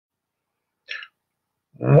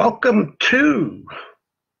Welcome to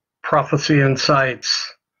Prophecy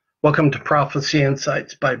Insights. Welcome to Prophecy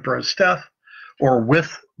Insights by Bro Stef, or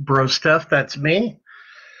with Bro Stef, that's me.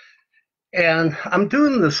 And I'm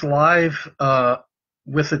doing this live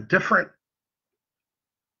with a different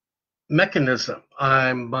mechanism.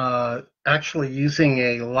 I'm actually using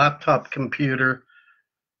a laptop computer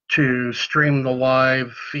to stream the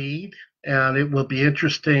live feed, and it will be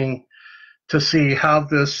interesting to see how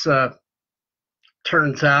this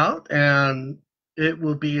turns out, and it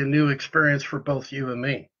will be a new experience for both you and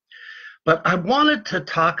me. But I wanted to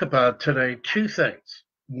talk about today two things.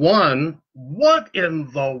 One, what in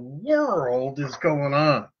the world is going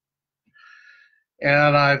on?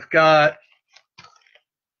 And I've got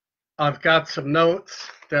some notes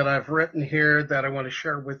that I've written here that I want to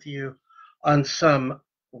share with you on some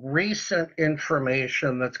recent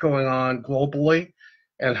information that's going on globally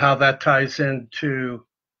and how that ties into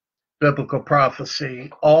biblical prophecy.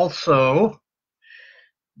 Also,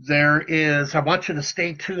 I want you to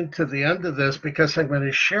stay tuned to the end of this because I'm going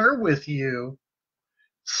to share with you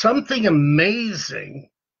something amazing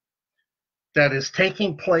that is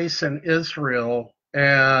taking place in Israel,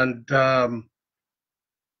 and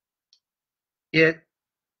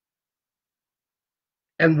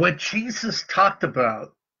what Jesus talked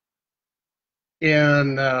about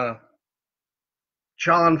in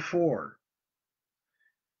John 4.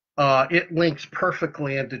 It links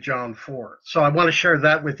perfectly into John 4. So I want to share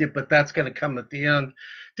that with you, but that's going to come at the end.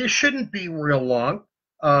 This shouldn't be real long,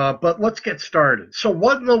 but let's get started. So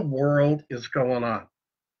what in the world is going on?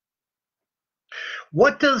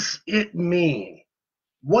 What does it mean?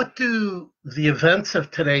 What do the events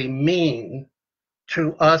of today mean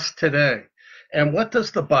to us today? And what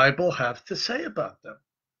does the Bible have to say about them?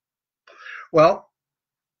 Well,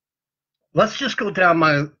 let's just go down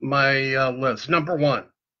my list. Number one,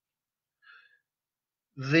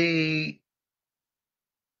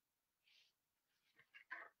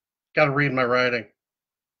 got to read my writing.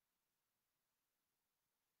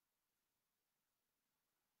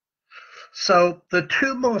 So the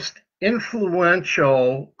two most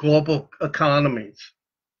influential global economies,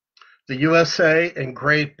 the USA and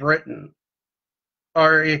Great Britain,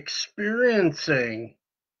 are experiencing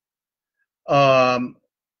lots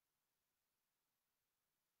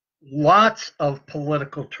of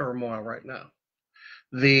political turmoil right now.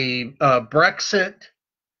 The Brexit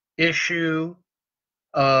issue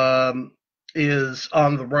is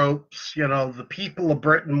on the ropes. You know, the people of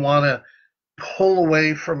Britain want to pull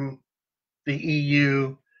away from the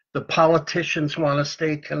EU. The politicians want to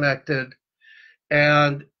stay connected.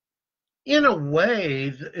 And in a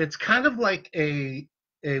way, it's kind of like a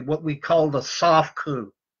what we call the soft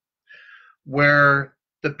coup, where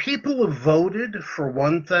the people have voted for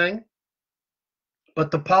one thing,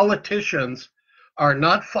 but the politicians are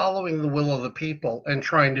not following the will of the people and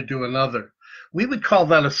trying to do another. We would call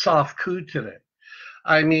that a soft coup today.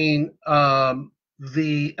 I mean,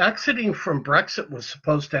 the exiting from Brexit was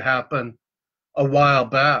supposed to happen a while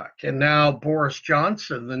back, and now Boris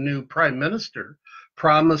Johnson, the new prime minister,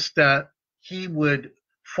 promised that he would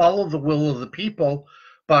follow the will of the people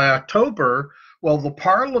by October. Well, the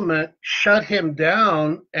parliament shut him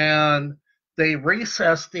down, and they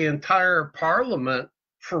recessed the entire parliament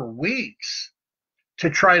for weeks to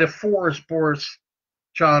try to force Boris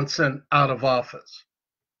Johnson out of office.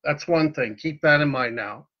 That's one thing. Keep that in mind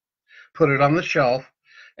now. Put it on the shelf.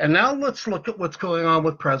 And now let's look at what's going on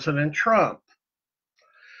with President Trump.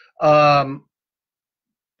 I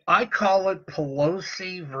call it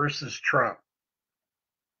Pelosi versus Trump.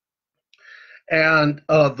 And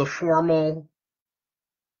the formal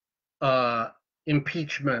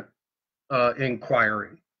impeachment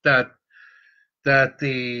inquiry that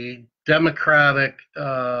the Democratic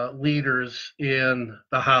leaders in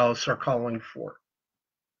the House are calling for.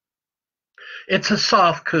 It's a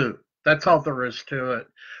soft coup. That's all there is to it.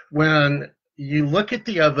 When you look at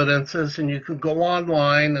the evidences, and you can go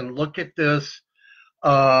online and look at this,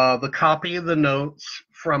 the copy of the notes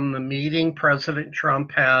from the meeting President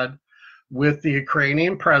Trump had with the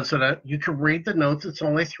Ukrainian president. You can read the notes. It's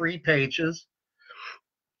only 3 pages.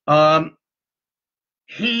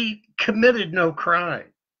 He committed no crime.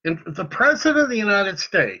 And the president of the United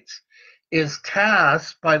States is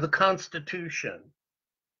tasked by the Constitution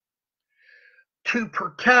to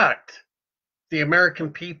protect the American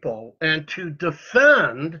people and to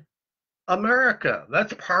defend America.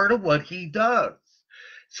 That's part of what he does.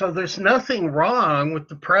 So there's nothing wrong with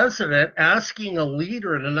the president asking a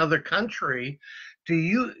leader in another country, do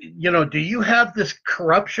you have this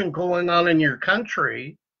corruption going on in your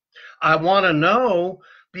country? I want to know,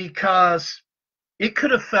 because it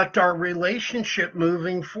could affect our relationship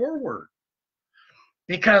moving forward,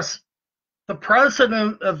 because the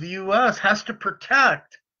president of the U.S. has to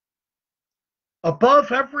protect,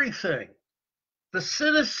 above everything, the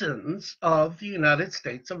citizens of the United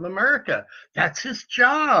States of America. That's his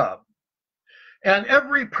job. And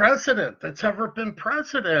every president that's ever been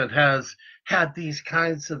president has had these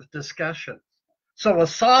kinds of discussions. So a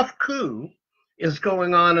soft coup is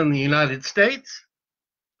going on in the United States.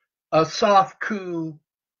 A soft coup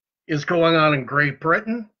is going on in Great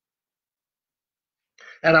Britain.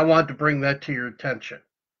 And I want to bring that to your attention.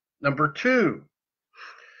 Number two,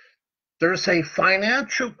 there's a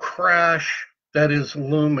financial crash that is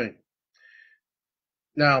looming.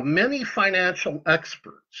 Now, many financial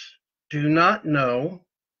experts do not know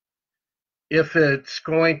if it's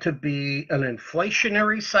going to be an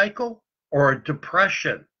inflationary cycle or a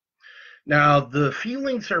depression. Now, the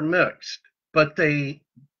feelings are mixed, but they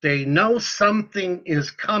know something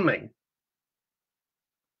is coming.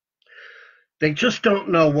 They just don't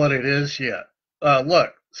know what it is yet.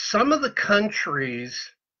 Look, some of the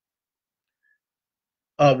countries,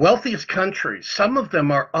 wealthiest countries, some of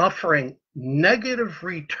them are offering negative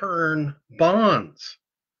return bonds.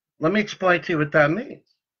 Let me explain to you what that means.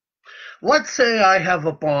 Let's say I have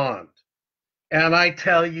a bond and I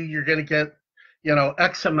tell you you're going to get,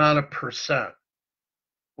 X amount of percent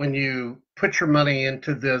when you put your money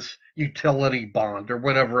into this utility bond or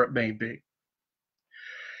whatever it may be.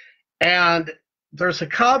 And there's a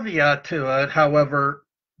caveat to it, however,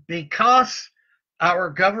 because our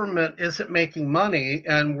government isn't making money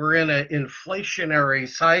and we're in an inflationary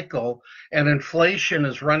cycle and inflation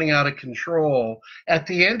is running out of control, at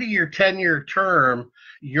the end of your 10-year term,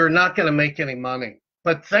 you're not going to make any money.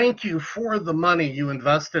 But thank you for the money you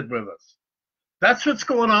invested with us. That's what's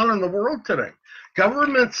going on in the world today.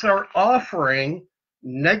 Governments are offering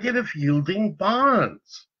negative yielding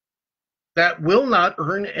bonds that will not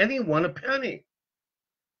earn anyone a penny.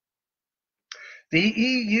 The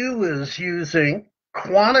EU is using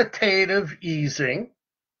quantitative easing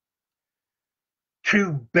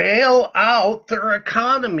to bail out their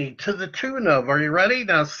economy to the tune of, are you ready?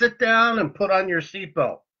 Now sit down and put on your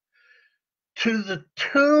seatbelt. To the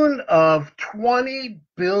tune of $20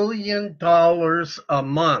 billion a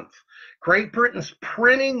month. Great Britain's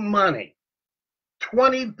printing money,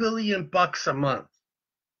 $20 billion a month,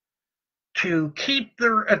 to keep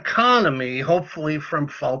their economy, hopefully, from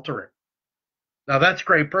faltering. Now, that's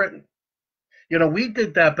Great Britain. We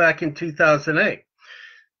did that back in 2008.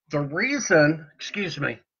 The reason,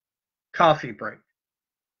 coffee break.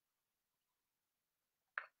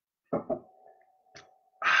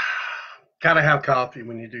 Gotta have coffee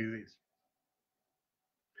when you do these.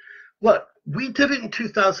 Look, we did it in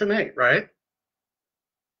 2008, right?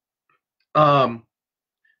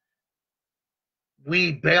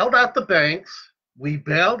 We bailed out the banks. We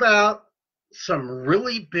bailed out some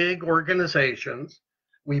really big organizations.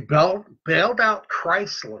 We bailed out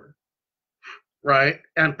Chrysler, right?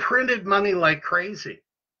 And printed money like crazy.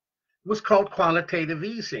 It was called quantitative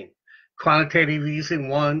easing. Quantitative easing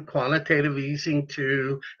 1, quantitative easing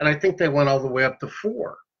 2, and I think they went all the way up to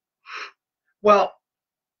 4. Well,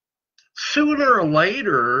 sooner or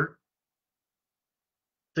later,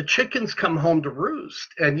 the chickens come home to roost,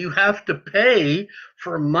 and you have to pay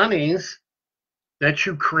for monies that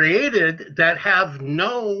you created that have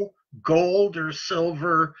no gold or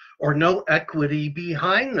silver or no equity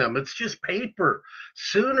behind them. It's just paper.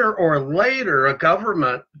 Sooner or later, a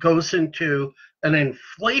government goes into an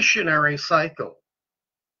inflationary cycle.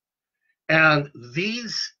 And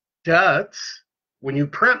these debts, when you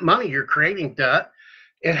print money, you're creating debt.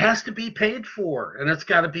 It has to be paid for, and it's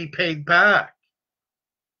got to be paid back.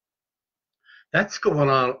 That's going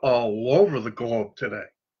on all over the globe today.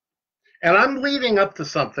 And I'm leading up to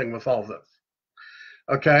something with all this.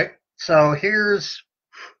 Okay, so here's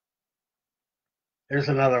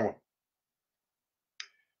another one.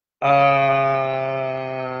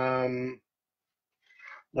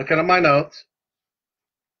 Looking at my notes.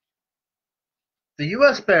 The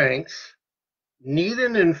U.S. banks need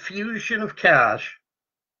an infusion of cash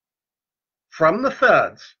from the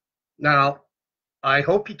feds. Now, I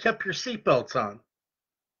hope you kept your seatbelts on.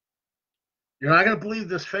 You're not going to believe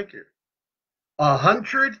this figure.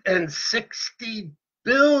 $160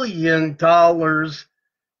 billion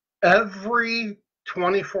every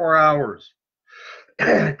 24 hours,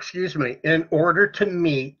 in order to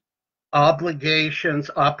meet obligations,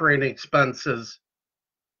 operating expenses,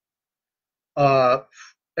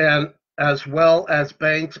 and as well as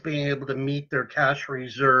banks being able to meet their cash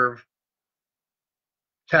reserves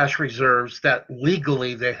that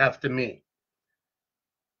legally they have to meet.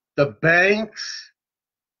 The banks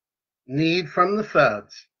need from the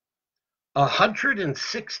feds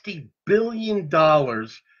 $160 billion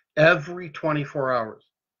every 24 hours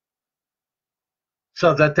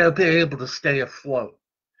so that they'll be able to stay afloat.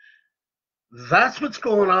 That's what's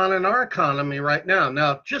going on in our economy right now.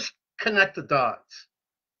 Now, just connect the dots.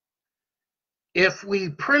 If we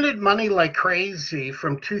printed money like crazy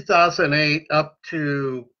from 2008 up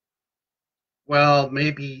to, well,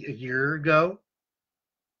 maybe a year ago,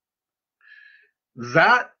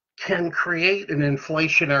 that can create an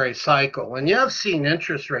inflationary cycle. And you have seen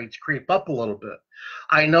interest rates creep up a little bit.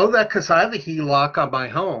 I know that because I have a HELOC on my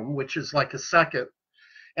home, which is like a second,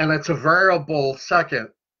 and it's a variable second,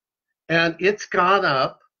 and it's gone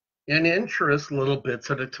up in interest little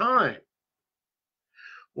bits at a time.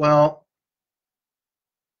 Well,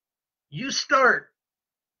 you start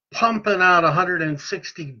pumping out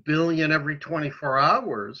 160 billion every 24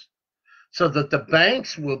 hours so that the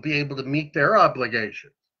banks will be able to meet their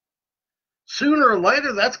obligations. Sooner or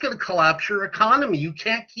later, that's going to collapse your economy. You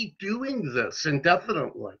can't keep doing this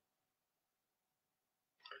indefinitely.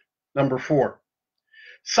 Number 4,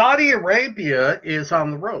 Saudi Arabia is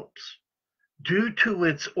on the ropes due to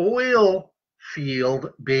its oil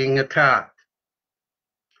field being attacked.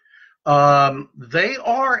 They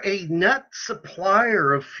are a net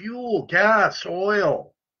supplier of fuel, gas,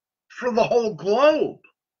 oil for the whole globe.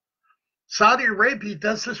 Saudi Arabia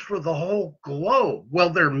does this for the whole globe.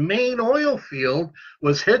 Well, their main oil field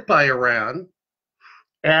was hit by Iran,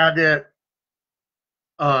 and it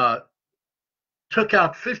took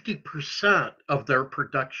out 50% of their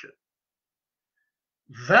production.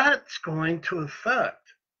 That's going to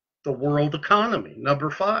affect the world economy. Number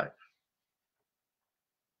 5.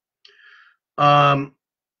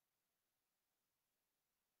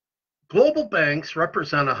 Global banks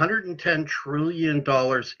represent $110 trillion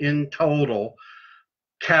in total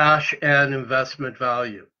cash and investment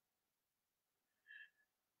value.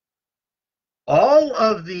 All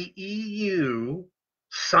of the EU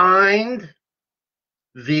signed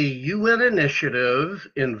the UN initiative,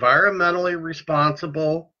 environmentally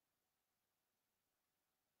responsible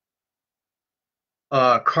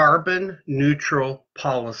carbon neutral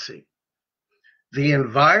policy. The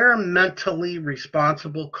environmentally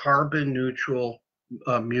responsible carbon neutral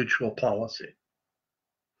mutual policy.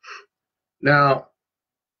 Now,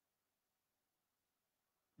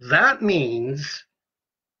 that means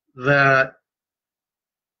that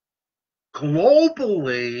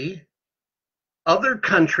globally, other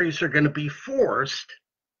countries are going to be forced,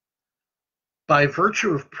 by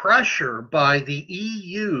virtue of pressure by the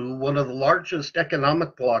EU, one of the largest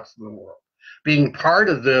economic blocs in the world, being part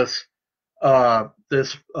of this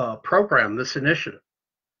program, this initiative.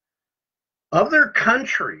 Other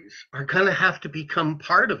countries are going to have to become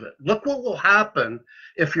part of it. Look what will happen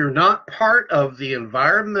if you're not part of the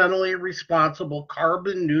environmentally responsible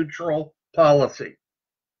carbon neutral policy.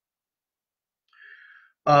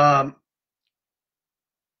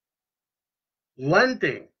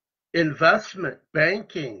 Lending, investment,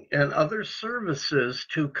 banking, and other services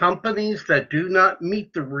to companies that do not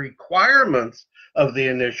meet the requirements of the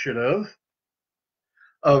initiative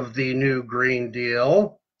of the new Green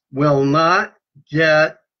Deal will not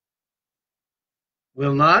get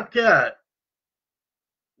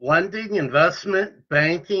lending, investment,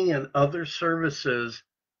 banking, and other services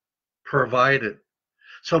provided.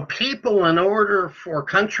 So people, in order for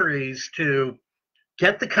countries to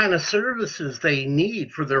get the kind of services they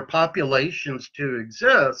need for their populations to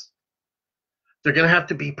exist, they're going to have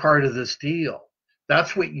to be part of this deal.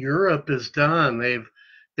 That's what Europe has done.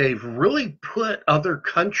 They've really put other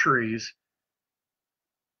countries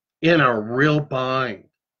in a real bind.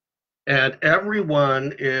 And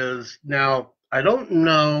everyone is now, I don't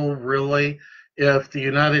know really if the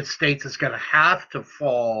United States is going to have to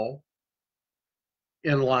fall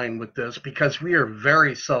in line with this because we are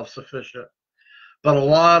very self-sufficient. But a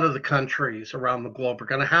lot of the countries around the globe are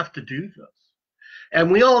going to have to do this.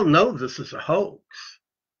 And we all know this is a hoax,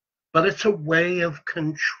 but it's a way of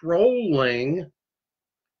controlling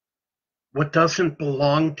what doesn't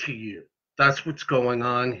belong to you. That's what's going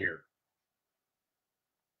on here.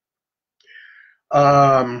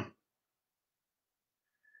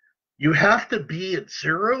 You have to be at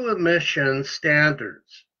zero emission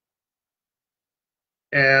standards.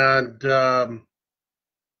 And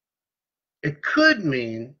it could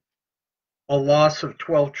mean a loss of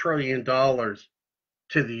 $12 trillion to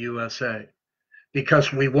the USA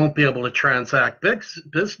because we won't be able to transact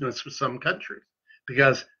business with some countries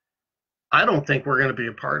because I don't think we're going to be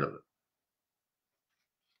a part of it.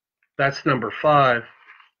 That's number 5.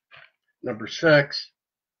 Number 6,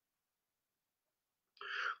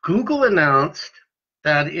 Google announced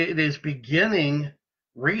that it is beginning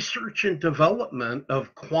research and development of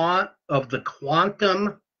the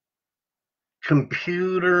quantum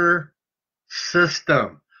computer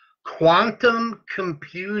system. Quantum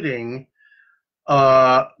computing,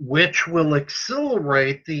 which will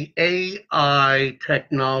accelerate the AI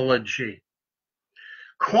technology.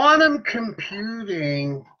 Quantum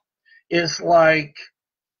computing is like,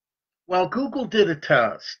 well, Google did a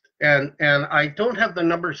test, and I don't have the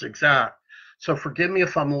numbers exact, so forgive me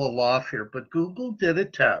if I'm a little off here, but Google did a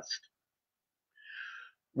test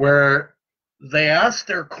where they asked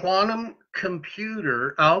their quantum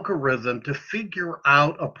computer algorithm to figure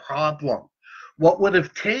out a problem. What would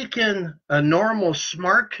have taken a normal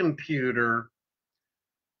smart computer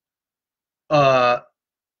uh,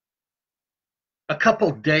 a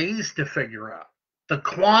couple days to figure out, the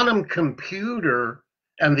quantum computer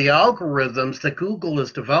and the algorithms that Google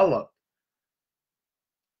has developed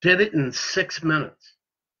did it in 6 minutes.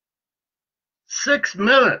 6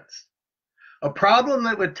 minutes. A problem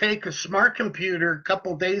that would take a smart computer a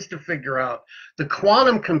couple days to figure out, the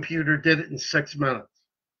quantum computer did it in 6 minutes.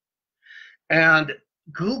 And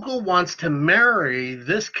Google wants to marry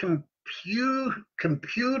this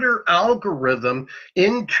computer algorithm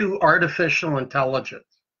into artificial intelligence.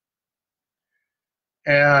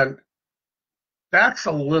 And that's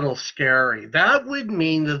a little scary. That would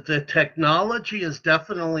mean that the technology is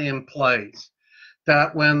definitely in place,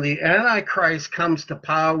 that when the Antichrist comes to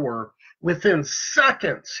power, within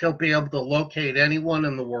seconds, he'll be able to locate anyone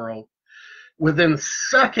in the world. Within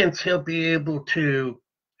seconds, he'll be able to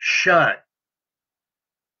shut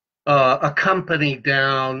a company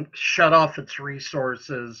down, shut off its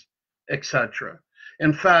resources, etc.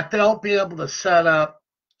 In fact, they'll be able to set up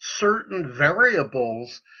certain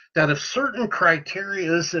variables that if certain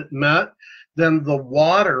criteria isn't met, then the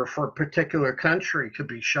water for a particular country could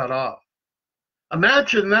be shut off.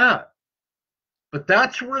 Imagine that. But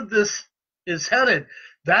that's where this is headed.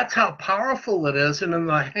 That's how powerful it is. And in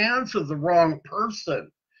the hands of the wrong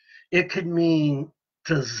person, it could mean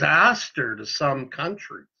disaster to some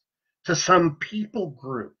countries, to some people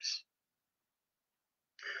groups.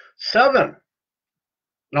 7, and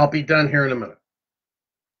I'll be done here in a minute.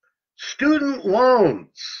 Student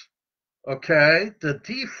loans, okay? The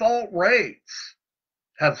default rates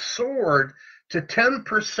have soared to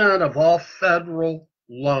 10% of all federal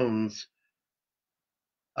loans,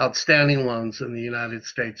 outstanding loans in the United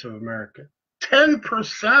States of America.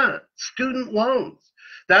 10% student loans.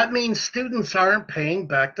 That means students aren't paying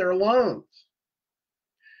back their loans.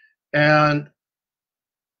 And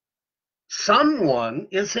someone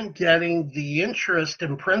isn't getting the interest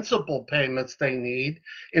and principal payments they need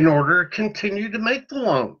in order to continue to make the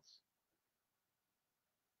loans.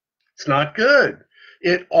 It's not good.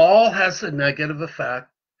 It all has a negative effect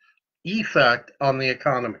on the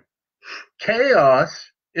economy. Chaos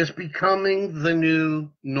is becoming the new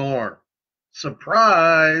norm.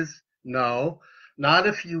 Surprise! No, not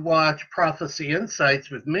if you watch Prophecy Insights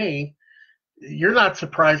with me. You're not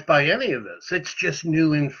surprised by any of this. It's just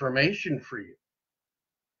new information for you.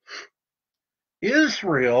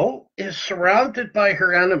 Israel is surrounded by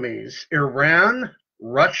her enemies, Iran,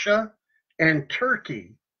 Russia, and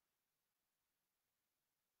Turkey,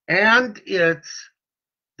 and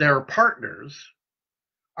their partners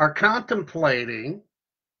are contemplating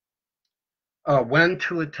when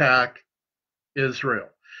to attack Israel.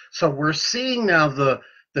 So we're seeing now the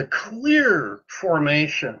clear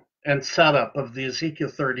formation and setup of the Ezekiel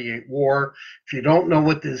 38 war. If you don't know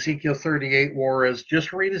what the Ezekiel 38 war is,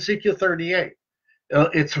 just read Ezekiel 38.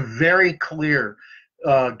 It's very clear.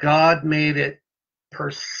 God made it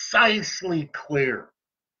precisely clear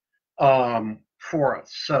for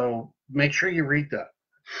us. So make sure you read that.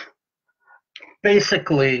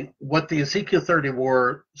 Basically, what the Ezekiel 30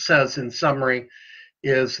 war says in summary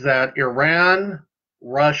is that Iran,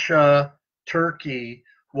 Russia, Turkey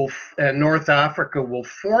and North Africa will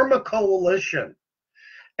form a coalition,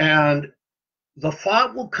 and the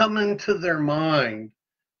thought will come into their mind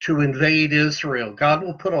to invade Israel. God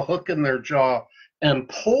will put a hook in their jaw and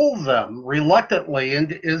pull them reluctantly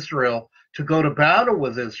into Israel to go to battle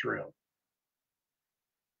with Israel.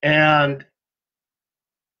 And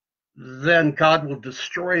then God will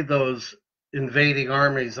destroy those invading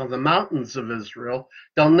armies on the mountains of Israel.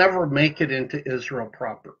 They'll never make it into Israel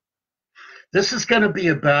proper. This is going to be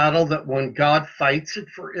a battle that when God fights it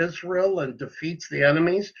for Israel and defeats the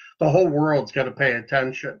enemies, the whole world's going to pay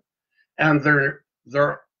attention. And they're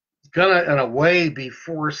going to, in a way, be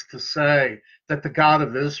forced to say that the God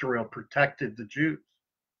of Israel protected the Jews.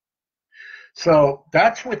 So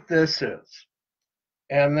that's what this is.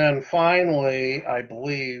 And then finally, I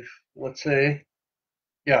believe, let's see,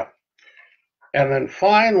 Yeah. And then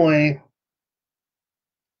finally,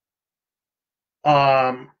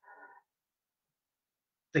 um,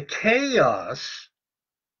 the chaos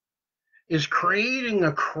is creating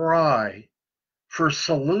a cry for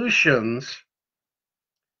solutions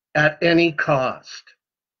at any cost.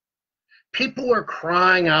 People are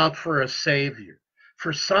crying out for a savior,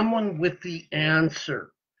 for someone with the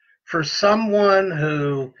answer, for someone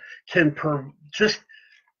who can just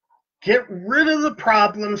get rid of the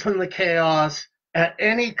problems and the chaos at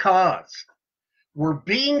any cost. We're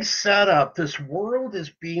being set up. This world is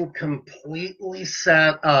being completely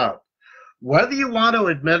set up. Whether you want to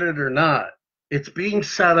admit it or not, it's being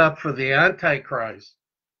set up for the Antichrist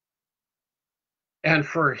and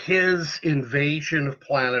for his invasion of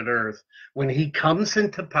planet Earth when he comes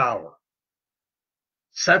into power,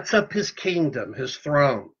 sets up his kingdom, his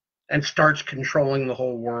throne, and starts controlling the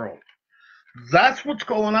whole world. That's what's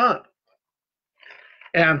going on.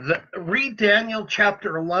 And read Daniel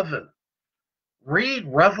chapter 11. Read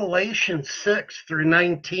Revelation 6 through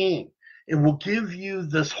 19. It will give you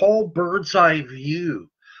this whole bird's eye view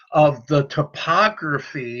of the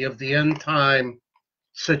topography of the end time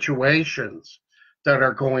situations that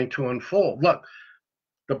are going to unfold. Look,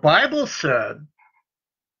 the Bible said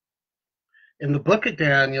in the book of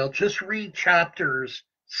Daniel, just read chapters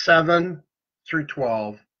 7 through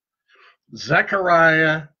 12,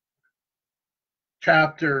 Zechariah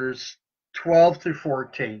chapters 12 through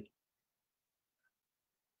 14,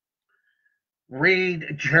 read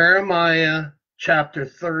Jeremiah chapter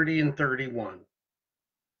 30 and 31.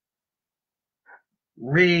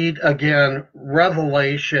 Read again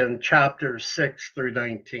Revelation chapters 6 through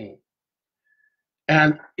 19.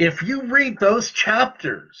 And if you read those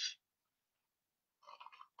chapters,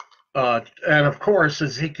 and of course,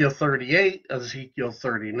 Ezekiel 38, Ezekiel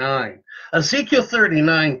 39. Ezekiel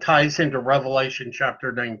 39 ties into Revelation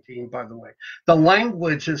chapter 19, by the way. The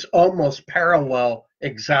language is almost parallel,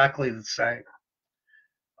 exactly the same.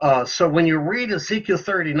 So when you read Ezekiel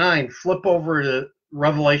 39, flip over to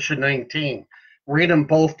Revelation 19. Read them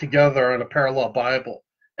both together in a parallel Bible,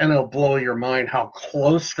 and it'll blow your mind how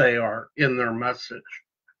close they are in their message.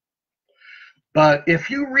 But if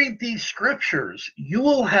you read these scriptures, you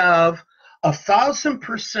will have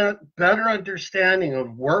 1,000% better understanding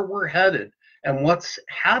of where we're headed and what's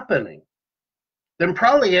happening than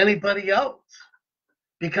probably anybody else.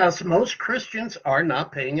 Because most Christians are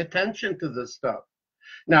not paying attention to this stuff.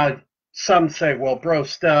 Now, some say, well, Bro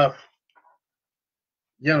Stef,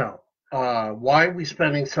 why are we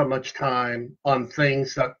spending so much time on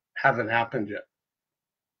things that haven't happened yet?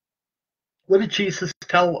 What did Jesus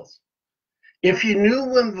tell us? If you knew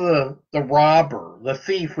when the robber, the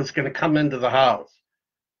thief, was going to come into the house,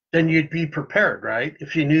 then you'd be prepared, right?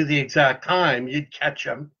 If you knew the exact time, you'd catch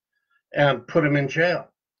him and put him in jail,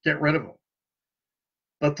 get rid of him.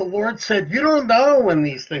 But the Lord said, you don't know when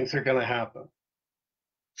these things are going to happen.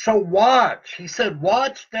 So watch. He said,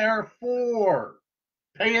 watch therefore.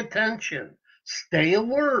 Pay attention. Stay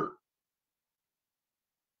alert.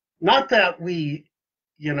 Not that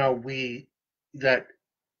that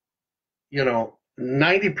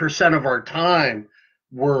 90% of our time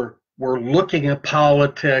we're looking at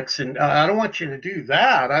politics, and I don't want you to do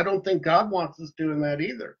that. I don't think God wants us doing that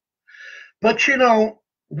either. But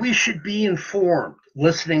we should be informed,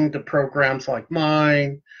 listening to programs like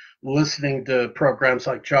mine, listening to programs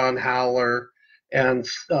like John Howler and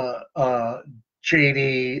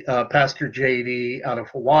JD, Pastor JD out of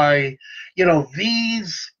Hawaii.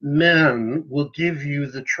 These men will give you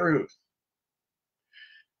the truth,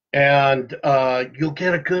 and you'll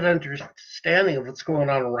get a good understanding of what's going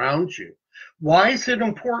on around you. Why is it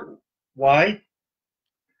important? Why?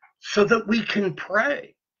 So that we can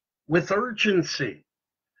pray with urgency,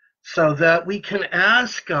 so that we can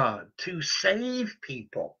ask God to save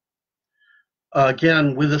people,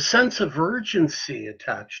 again, with a sense of urgency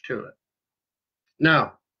attached to it.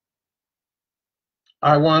 Now,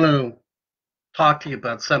 I want to talk to you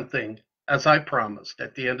about something, as I promised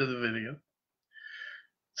at the end of the video,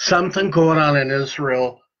 something going on in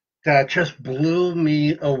Israel that just blew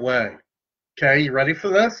me away. Okay, you ready for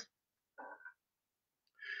this?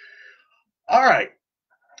 All right.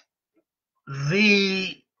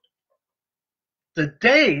 The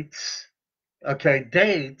dates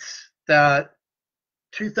that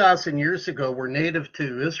 2,000 years ago were native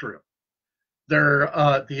to Israel. They're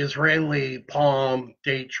the Israeli palm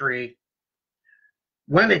date tree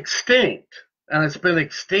went extinct, and it's been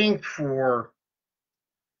extinct for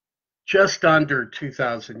just under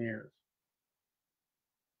 2,000 years.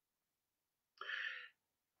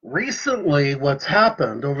 Recently, what's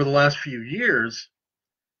happened over the last few years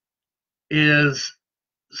is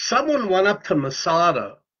someone went up to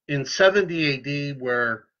Masada in 70 AD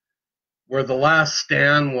where the last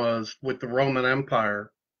stand was with the Roman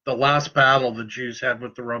Empire, the last battle the Jews had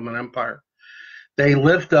with the Roman Empire. They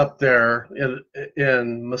lived up there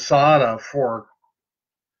in Masada for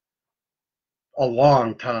a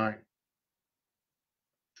long time.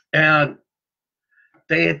 And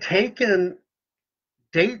they had taken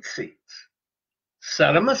date seeds,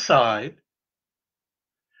 set them aside,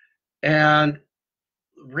 and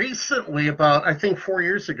recently, about I think 4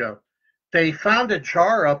 years ago, they found a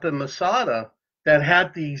jar up in Masada that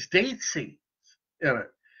had these date seeds in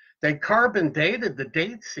it. They carbon dated the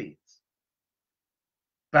date seeds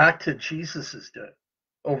back to Jesus's day,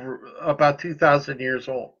 over about 2,000 years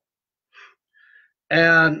old.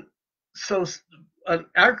 And so an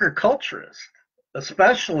agriculturist, a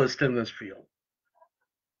specialist in this field,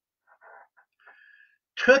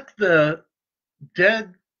 took the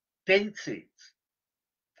dead date seeds,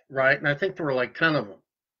 right? And I think there were like 10 of them,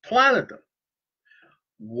 planted them.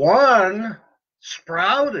 One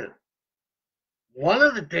sprouted. One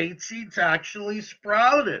of the date seeds actually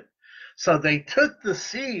sprouted. So they took the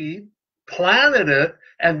seed, planted it,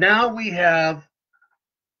 and now we have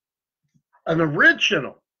an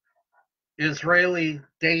original Israeli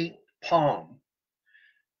date palm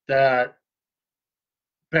that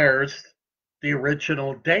bears the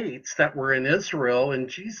original dates that were in Israel in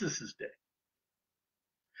Jesus' day.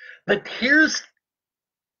 But here's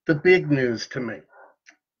the big news to me,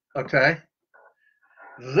 okay?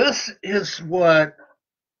 This is what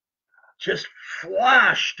just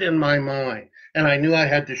flashed in my mind, and I knew I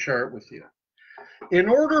had to share it with you. In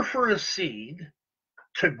order for a seed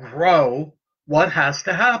to grow, what has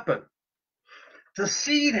to happen? The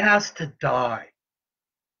seed has to die.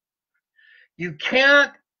 You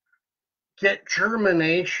can't get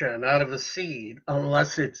germination out of a seed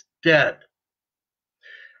unless it's dead.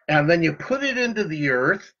 And then you put it into the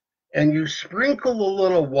earth and you sprinkle a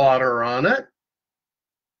little water on it.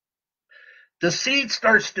 The seed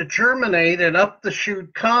starts to germinate and up the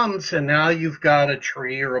shoot comes, and now you've got a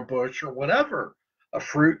tree or a bush or whatever, a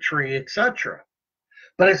fruit tree, etc.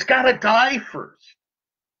 But it's got to die first.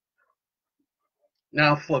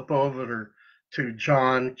 Now flip over to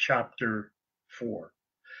John chapter 4.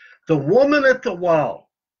 The woman at the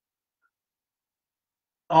well.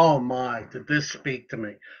 Oh my, did this speak to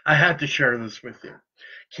me? I had to share this with you.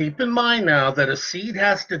 Keep in mind now that a seed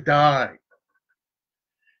has to die,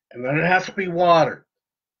 and then it has to be watered.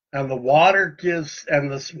 And the water gives, and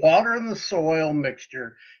this water and the soil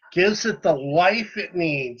mixture gives it the life it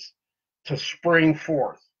needs to spring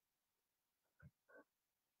forth.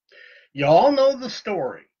 You all know the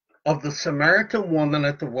story of the Samaritan woman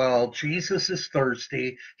at the well. Jesus is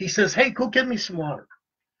thirsty. He says, hey, go get me some water.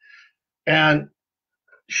 And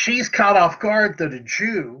she's caught off guard that a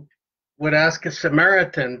Jew would ask a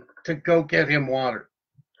Samaritan to go get him water.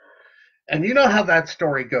 And you know how that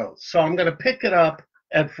story goes. So I'm going to pick it up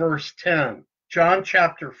at verse 10. John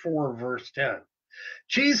chapter 4, verse 10.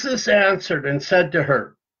 Jesus answered and said to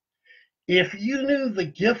her, if you knew the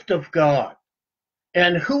gift of God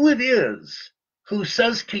and who it is who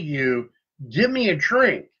says to you, give me a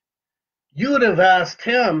drink, you would have asked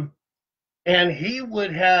him, and he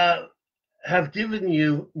would have given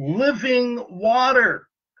you living water.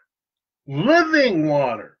 Living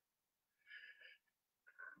water.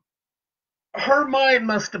 Her mind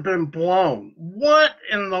must have been blown. What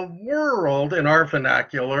in the world, in our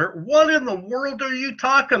vernacular, what in the world are you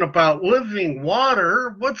talking about? Living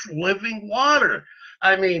water? What's living water?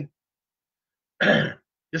 I mean,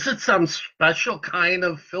 is it some special kind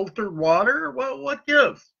of filtered water? What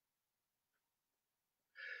gives?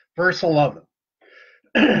 Verse 11.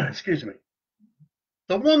 Excuse me.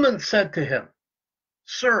 The woman said to him,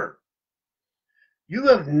 sir, you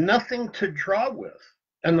have nothing to draw with,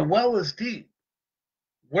 and the well is deep.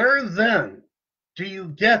 Where then do you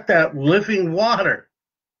get that living water?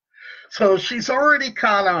 So she's already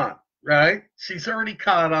caught on, right? She's already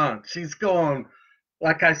caught on. She's going,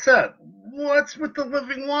 like I said, what's with the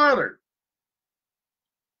living water?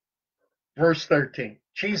 Verse 13,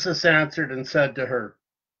 Jesus answered and said to her,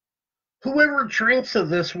 whoever drinks of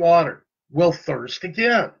this water will thirst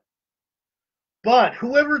again. But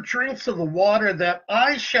whoever drinks of the water that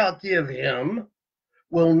I shall give him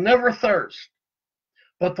will never thirst.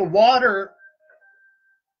 But the water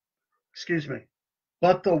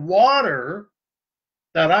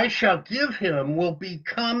that I shall give him will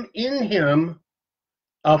become in him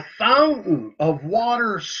a fountain of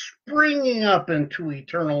water springing up into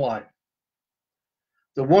eternal life.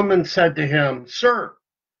 The woman said to him, sir,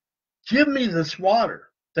 give me this water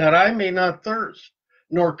that I may not thirst,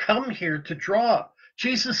 nor come here to draw.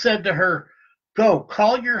 Jesus said to her, go,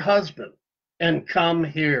 call your husband and come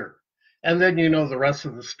here. And then you know the rest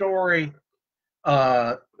of the story.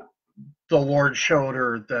 The Lord showed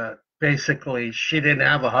her that basically she didn't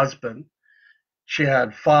have a husband. She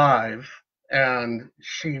had 5, and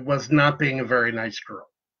she was not being a very nice girl.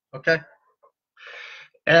 Okay?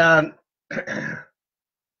 And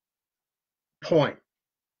point.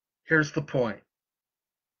 Here's the point.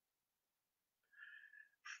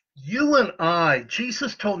 You and I,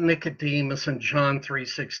 Jesus told Nicodemus in John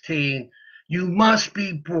 3:16, you must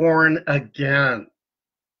be born again.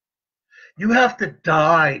 You have to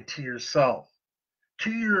die to yourself,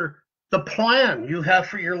 to the plan you have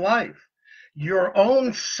for your life, your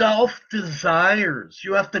own self desires.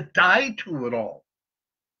 You have to die to it all.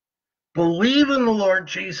 Believe in the Lord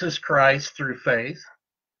Jesus Christ through faith.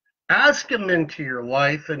 Ask him into your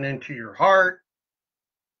life and into your heart.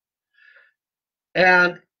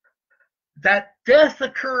 And that death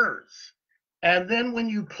occurs. And then when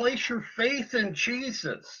you place your faith in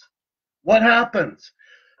Jesus, what happens?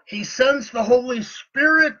 He sends the Holy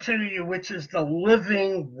Spirit to you, which is the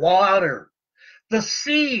living water, the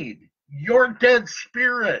seed, your dead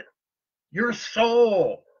spirit, your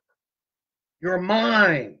soul, your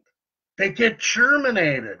mind. They get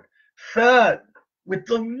germinated, fed with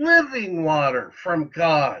the living water from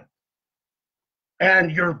God.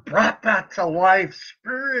 And you're brought back to life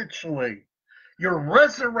spiritually. You're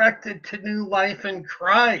resurrected to new life in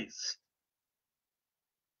Christ.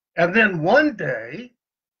 And then one day,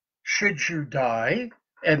 should you die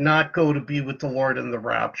and not go to be with the Lord in the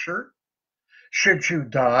rapture, should you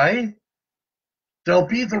die, there'll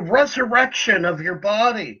be the resurrection of your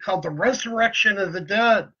body, called the resurrection of the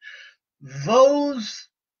dead. Those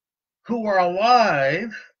who are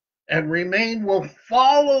alive and remain will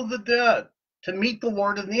follow the dead to meet the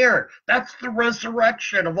Lord in the air. That's the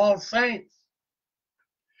resurrection of all saints.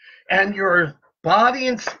 And your body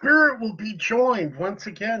and spirit will be joined once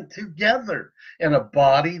again together in a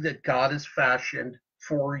body that God has fashioned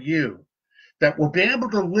for you, that will be able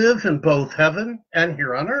to live in both heaven and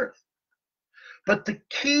here on earth. But the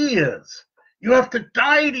key is you have to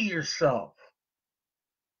die to yourself.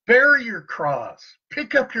 Bear your cross.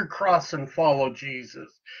 Pick up your cross and follow Jesus.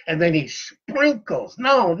 And then he sprinkles.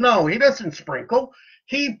 No, he doesn't sprinkle.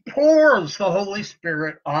 He pours the Holy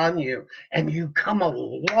Spirit on you, and you come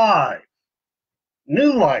alive.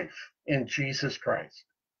 New life in Jesus Christ.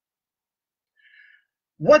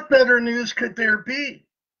 What better news could there be?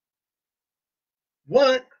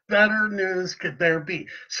 What better news could there be?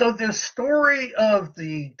 So this story of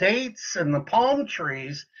the dates and the palm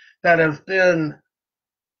trees that have been,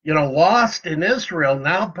 lost in Israel,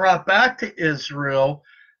 now brought back to Israel,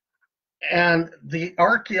 and the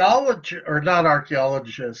archaeologists, or not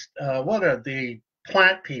archaeologists, what are the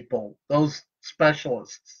plant people, those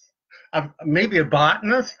specialists, maybe a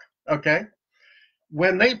botanist, okay?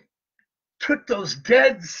 When they took those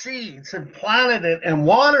dead seeds and planted it and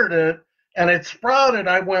watered it, and it sprouted,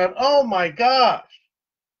 I went, oh my gosh,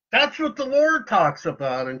 that's what the Lord talks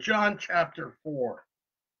about in John chapter 4.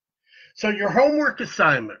 So your homework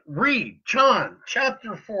assignment, read John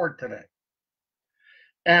chapter 4 today.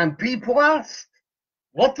 And be blessed.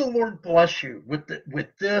 Let the Lord bless you with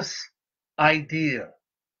this idea.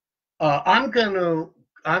 I'm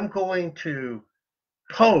going to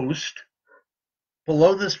post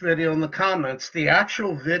below this video in the comments the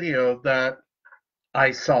actual video that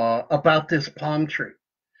I saw about this palm tree,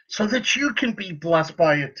 so that you can be blessed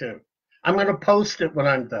by it too. I'm going to post it when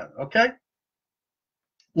I'm done, okay?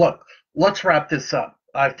 Look, let's wrap this up.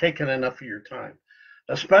 I've taken enough of your time,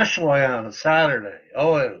 especially on a Saturday.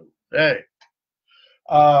 Oh, hey.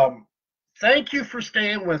 Thank you for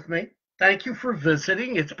staying with me. Thank you for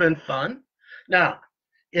visiting. It's been fun. Now,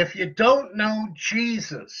 if you don't know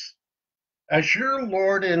Jesus as your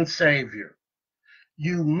Lord and Savior,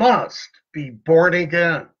 you must be born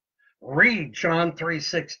again. Read John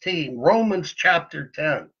 3:16, Romans chapter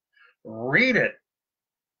 10. Read it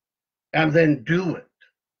and then do it.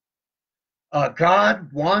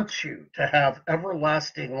 God wants you to have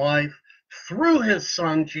everlasting life through his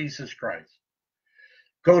son, Jesus Christ.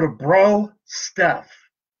 Go to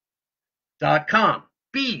brostef.com,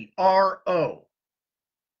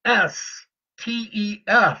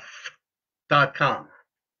 brostef.com,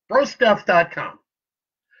 brostef.com.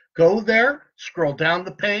 Go there, scroll down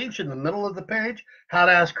the page, in the middle of the page, how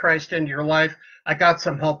to ask Christ into your life. I got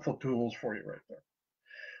some helpful tools for you right there.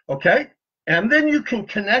 Okay? And then you can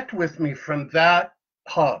connect with me from that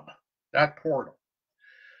hub, that portal.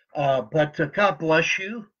 But God bless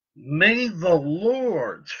you. May the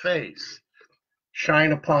Lord's face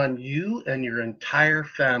shine upon you and your entire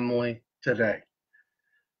family today.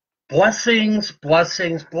 Blessings,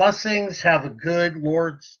 blessings, blessings. Have a good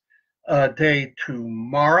Lord's Day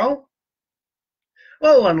tomorrow.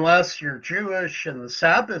 Well, unless you're Jewish and the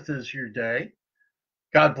Sabbath is your day,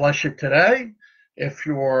 God bless you today. If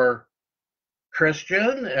you're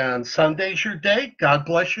Christian and Sunday's your day, God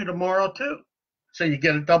bless you tomorrow too. So you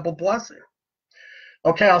get a double blessing.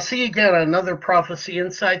 Okay, I'll see you again on another Prophecy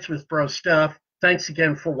Insights with Bro Stef. Thanks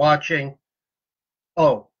again for watching.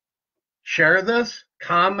 Oh, share this,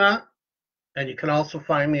 comment, and you can also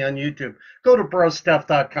find me on YouTube. Go to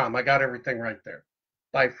brostef.com. I got everything right there.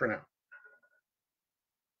 Bye for now.